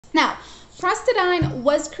Now, Prostadine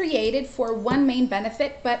was created for one main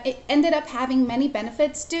benefit, but it ended up having many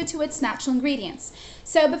benefits due to its natural ingredients.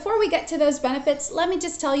 So before we get to those benefits, let me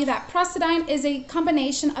just tell you that Prostadine is a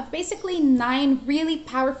combination of basically 9 really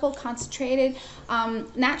powerful concentrated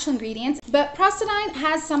natural ingredients. But Prostadine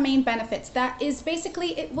has some main benefits. That is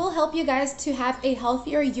basically, it will help you guys to have a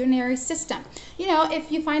healthier urinary system. You know,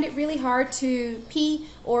 if you find it really hard to pee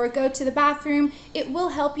or go to the bathroom, it will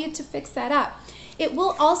help you to fix that up. It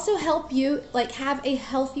will also help you have a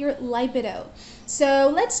healthier libido.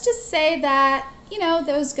 So let's just say that, you know,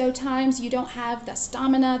 those go times you don't have the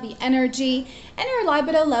stamina, the energy, and your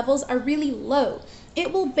libido levels are really low.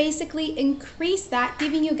 It will basically increase that,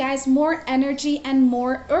 giving you guys more energy and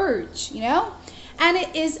more urge, you know? And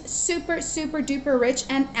it is super duper rich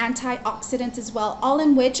and antioxidants as well, all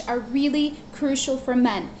in which are really crucial for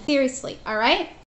men. Seriously, all right?